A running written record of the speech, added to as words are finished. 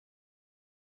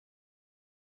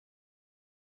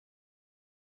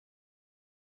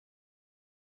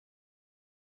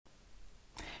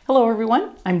Hello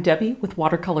everyone, I'm Debbie with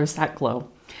Watercolors That Glow.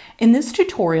 In this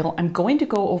tutorial, I'm going to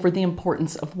go over the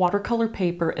importance of watercolor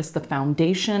paper as the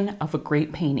foundation of a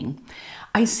great painting.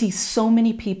 I see so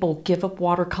many people give up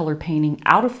watercolor painting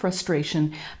out of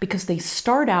frustration because they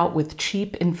start out with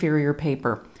cheap, inferior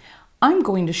paper. I'm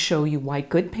going to show you why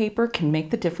good paper can make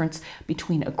the difference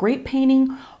between a great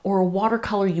painting or a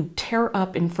watercolor you tear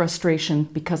up in frustration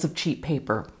because of cheap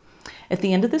paper. At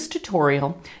the end of this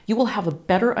tutorial, you will have a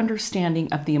better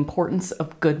understanding of the importance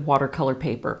of good watercolor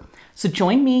paper. So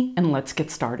join me and let's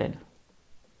get started.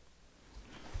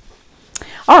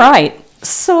 All right,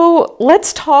 so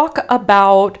let's talk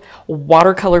about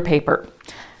watercolor paper.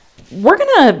 We're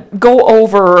gonna go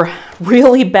over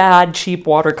really bad, cheap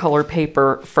watercolor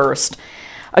paper first.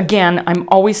 Again, I'm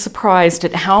always surprised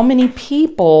at how many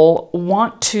people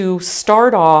want to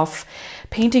start off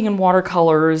painting in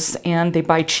watercolors and they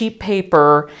buy cheap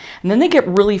paper and then they get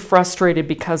really frustrated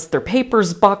because their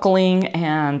paper's buckling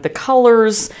and the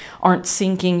colors aren't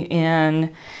sinking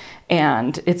in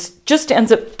and it just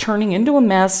ends up turning into a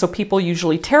mess. So people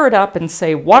usually tear it up and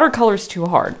say watercolor's too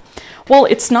hard. Well,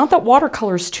 it's not that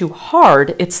watercolor's too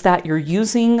hard, it's that you're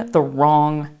using the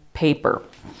wrong paper.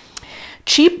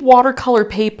 Cheap watercolor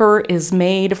paper is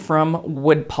made from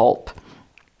wood pulp.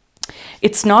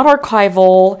 It's not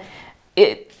archival.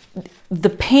 The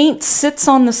paint sits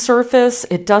on the surface,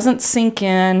 it doesn't sink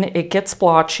in, it gets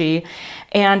blotchy.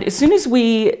 And as soon as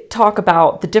we talk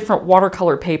about the different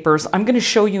watercolor papers, I'm going to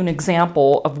show you an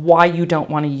example of why you don't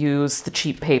want to use the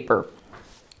cheap paper.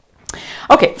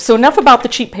 Okay, so enough about the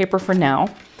cheap paper for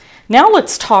now. Now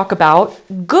let's talk about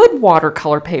good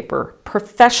watercolor paper,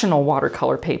 professional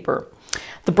watercolor paper.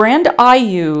 The brand I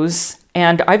use,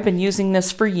 and I've been using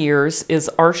this for years, is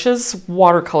Arches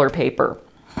watercolor paper.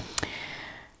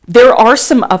 There are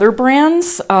some other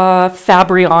brands.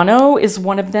 Fabriano is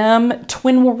one of them.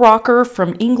 Twin Rocker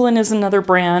from England is another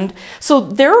brand. So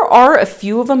there are a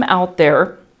few of them out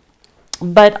there,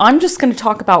 but I'm just going to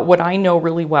talk about what I know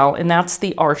really well, and that's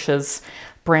the Arches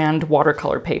brand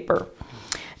watercolor paper.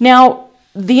 Now,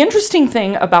 the interesting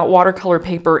thing about watercolor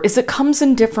paper is it comes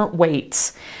in different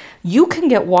weights. You can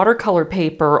get watercolor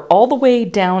paper all the way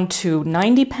down to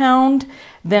 90 pound,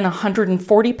 then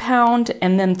 140 pound,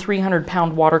 and then 300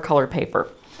 pound watercolor paper.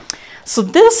 So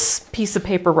this piece of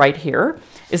paper right here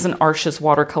is an Arches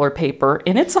watercolor paper,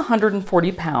 and it's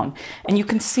 140 pound, and you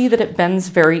can see that it bends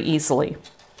very easily.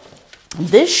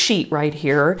 This sheet right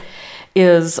here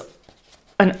is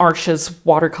an Arches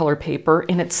watercolor paper,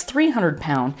 and it's 300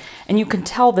 pound, and you can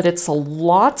tell that it's a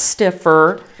lot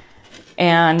stiffer,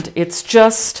 and it's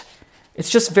just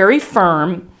very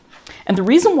firm. And the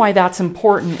reason why that's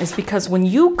important is because when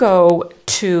you go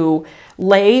to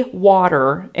lay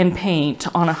water and paint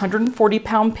on 140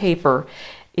 pound paper,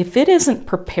 if it isn't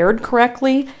prepared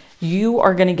correctly, you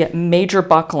are going to get major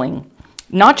buckling.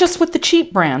 Not just with the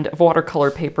cheap brand of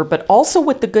watercolor paper, but also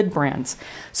with the good brands.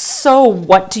 So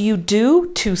what do you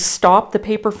do to stop the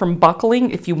paper from buckling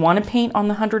if you want to paint on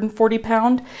the 140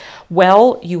 pound?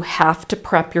 Well, you have to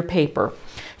prep your paper.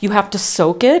 You have to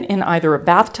soak it in either a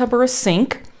bathtub or a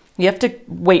sink. You have to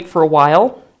wait for a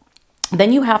while.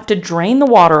 Then you have to drain the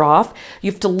water off. You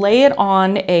have to lay it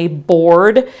on a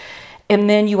board, and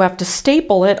then you have to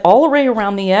staple it all the way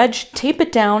around the edge, tape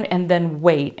it down, and then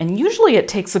wait. And usually it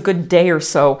takes a good day or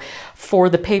so for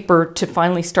the paper to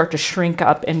finally start to shrink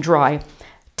up and dry.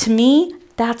 To me,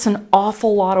 that's an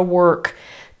awful lot of work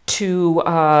to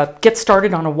get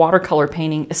started on a watercolor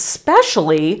painting,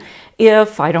 especially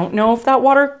if I don't know if that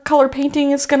watercolor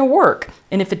painting is going to work.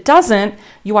 And if it doesn't,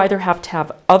 you either have to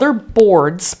have other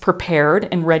boards prepared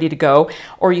and ready to go,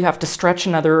 or you have to stretch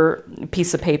another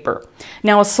piece of paper.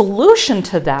 Now, a solution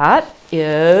to that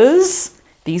is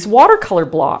these watercolor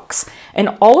blocks,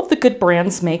 and all of the good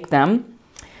brands make them.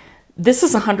 This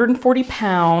is 140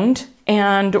 pound,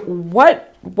 and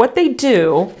what they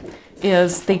do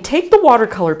is they take the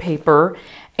watercolor paper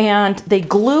and they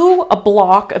glue a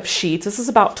block of sheets, this is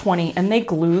about 20, and they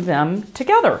glue them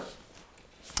together.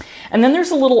 And then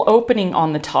there's a little opening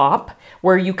on the top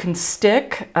where you can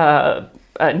stick a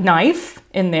knife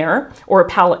in there, or a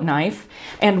palette knife,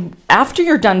 and after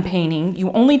you're done painting,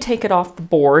 you only take it off the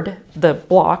board, the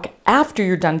block, after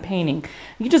you're done painting.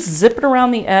 You just zip it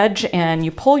around the edge and you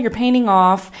pull your painting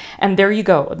off, and there you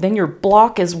go. Then your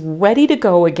block is ready to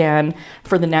go again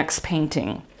for the next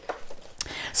painting.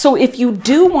 So if you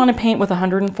do want to paint with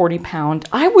 140 pound,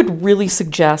 I would really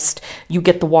suggest you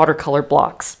get the watercolor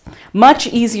blocks. Much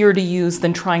easier to use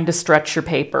than trying to stretch your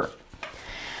paper.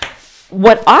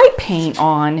 What I paint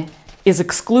on is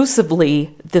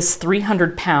exclusively this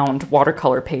 300-pound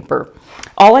watercolor paper.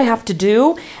 All I have to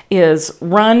do is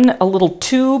run a little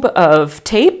tube of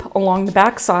tape along the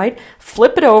back side,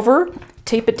 flip it over,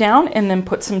 tape it down, and then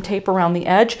put some tape around the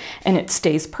edge, and it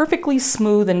stays perfectly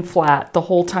smooth and flat the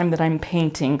whole time that I'm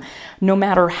painting, no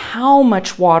matter how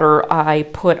much water I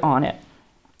put on it.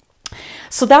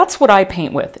 So that's what I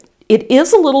paint with. It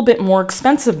is a little bit more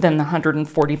expensive than the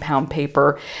 140-pound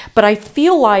paper, but I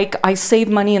feel like I save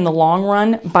money in the long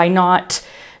run by not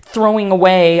throwing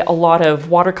away a lot of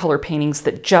watercolor paintings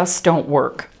that just don't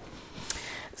work.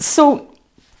 So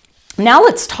now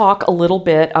let's talk a little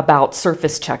bit about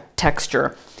surface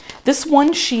texture. This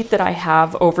one sheet that I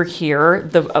have over here,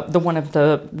 the one of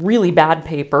the really bad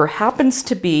paper, happens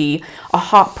to be a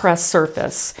hot press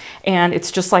surface. And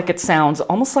it's just like it sounds,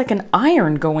 almost like an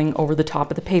iron going over the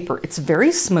top of the paper. It's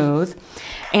very smooth.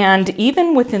 And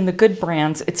even within the good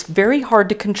brands, it's very hard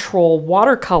to control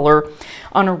watercolor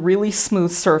on a really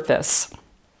smooth surface.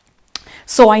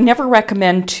 So I never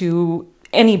recommend to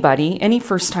anybody, any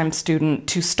first-time student,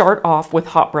 to start off with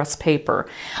hot press paper,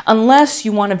 unless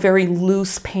you want a very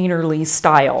loose painterly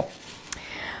style.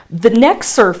 The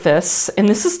next surface, and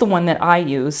this is the one that I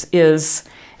use, is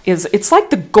it's like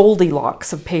the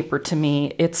Goldilocks of paper to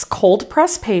me. It's cold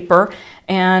press paper,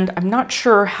 and I'm not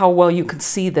sure how well you can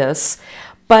see this,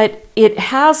 but it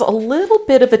has a little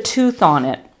bit of a tooth on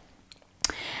it.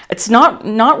 It's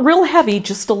not real heavy,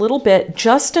 just a little bit,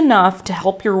 just enough to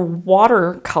help your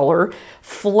watercolor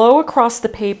flow across the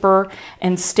paper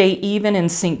and stay even and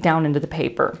sink down into the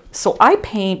paper. So I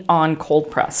paint on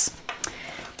cold press.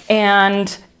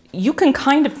 And you can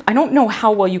kind of, I don't know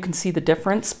how well you can see the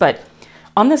difference, but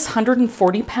on this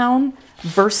 140-pound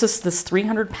versus this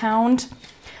 300-pound,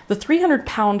 the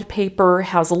 300-pound paper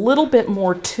has a little bit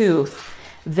more tooth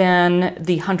than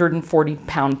the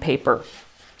 140-pound paper.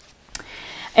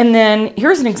 And then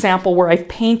here's an example where I've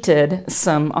painted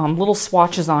some little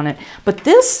swatches on it, but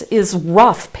this is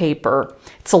rough paper.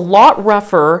 It's a lot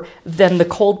rougher than the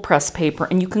cold press paper,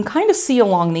 and you can kind of see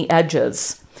along the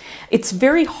edges. It's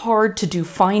very hard to do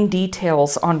fine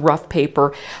details on rough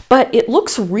paper, but it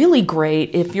looks really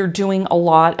great if you're doing a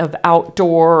lot of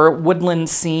outdoor woodland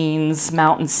scenes,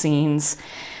 mountain scenes.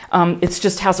 It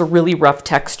just has a really rough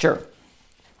texture.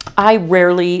 I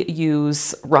rarely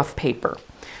use rough paper.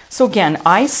 So again,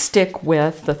 I stick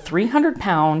with the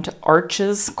 300-pound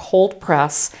Arches cold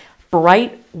press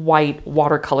bright white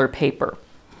watercolor paper.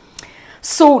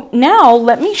 So now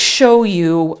let me show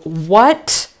you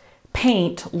what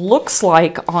paint looks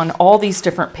like on all these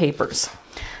different papers.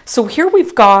 So here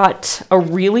we've got a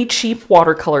really cheap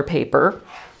watercolor paper,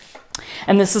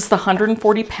 and this is the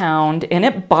 140-pound, and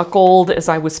it buckled as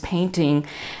I was painting.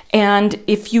 And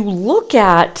if you look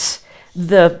at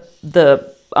the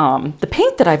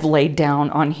paint that I've laid down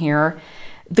on here,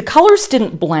 the colors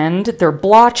didn't blend. They're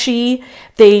blotchy.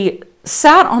 They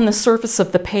sat on the surface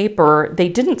of the paper. They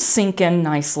didn't sink in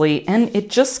nicely, and it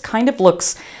just kind of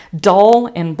looks dull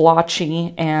and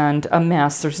blotchy and a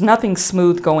mess. There's nothing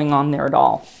smooth going on there at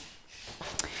all.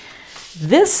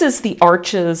 This is the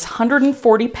Arches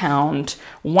 140-pound,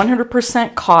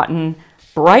 100% cotton,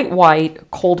 bright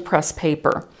white, cold press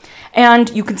paper. And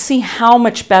you can see how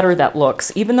much better that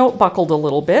looks, even though it buckled a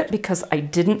little bit because I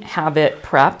didn't have it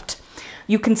prepped.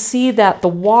 You can see that the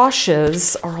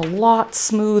washes are a lot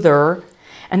smoother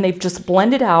and they've just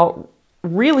blended out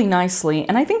really nicely.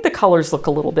 And I think the colors look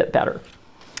a little bit better.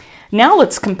 Now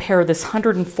let's compare this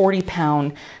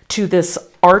 140-pound to this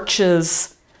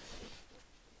Arches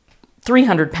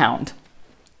 300-pound.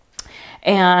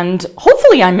 And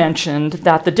hopefully I mentioned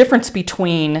that the difference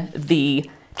between the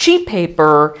cheap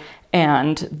paper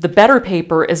and the better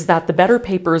paper is that the better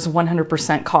paper is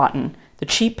 100% cotton. The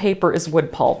cheap paper is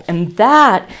wood pulp. And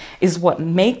that is what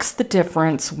makes the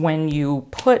difference when you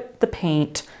put the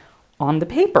paint on the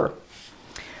paper.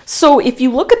 So if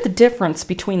you look at the difference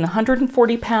between the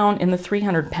 140-pound and the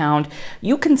 300-pound,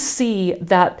 you can see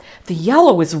that the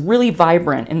yellow is really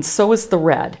vibrant and so is the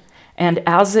red. And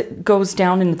as it goes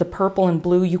down into the purple and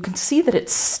blue, you can see that it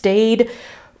stayed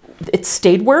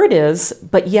where it is,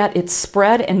 but yet it's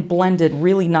spread and blended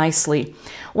really nicely.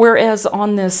 Whereas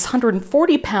on this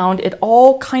 140-pound, it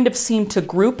all kind of seemed to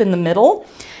group in the middle,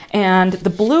 and the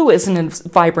blue isn't as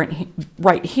vibrant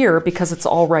right here because it's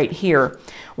all right here.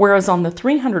 Whereas on the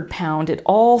 300-pound, it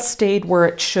all stayed where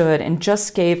it should and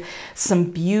just gave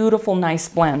some beautiful, nice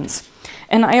blends.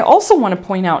 And I also want to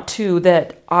point out too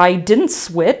that I didn't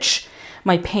switch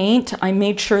my paint. I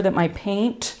made sure that my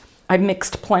paint, I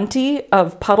mixed plenty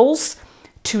of puddles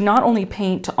to not only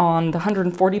paint on the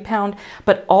 140-pound,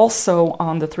 but also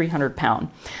on the 300-pound.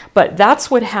 But that's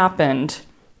what happened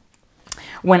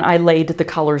when I laid the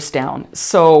colors down.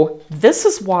 So this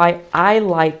is why I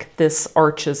like this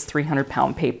Arches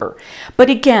 300-pound paper. But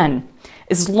again,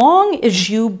 as long as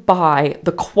you buy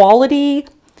the quality,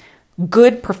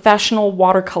 good professional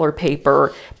watercolor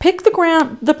paper, pick the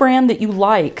brand that you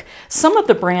like. Some of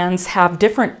the brands have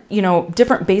different,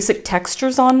 different basic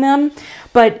textures on them,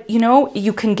 but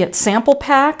you can get sample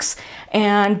packs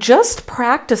and just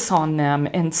practice on them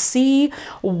and see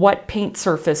what paint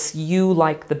surface you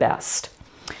like the best.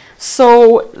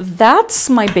 So that's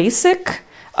my basic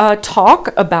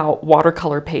talk about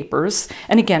watercolor papers.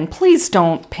 And again, please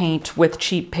don't paint with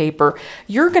cheap paper.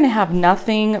 You're going to have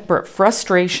nothing but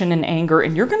frustration and anger,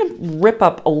 and you're going to rip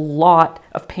up a lot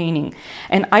of painting.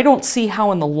 And I don't see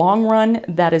how in the long run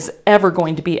that is ever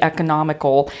going to be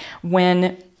economical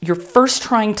when you're first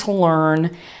trying to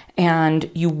learn and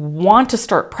you want to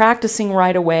start practicing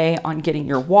right away on getting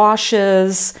your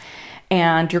washes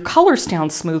and your colors down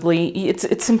smoothly.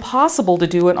 It's impossible to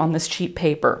do it on this cheap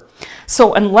paper.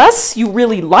 So unless you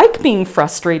really like being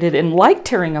frustrated and like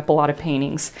tearing up a lot of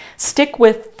paintings, stick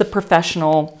with the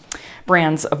professional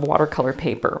brands of watercolor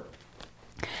paper.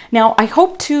 Now, I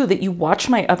hope too that you watch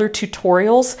my other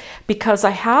tutorials, because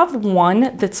I have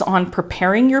one that's on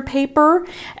preparing your paper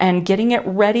and getting it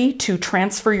ready to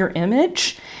transfer your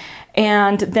image.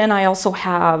 And then I also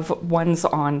have ones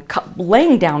on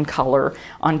laying down color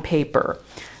on paper.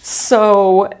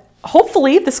 So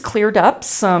hopefully this cleared up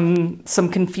some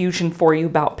confusion for you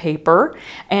about paper,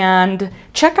 and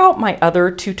check out my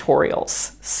other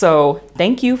tutorials. So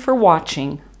thank you for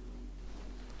watching.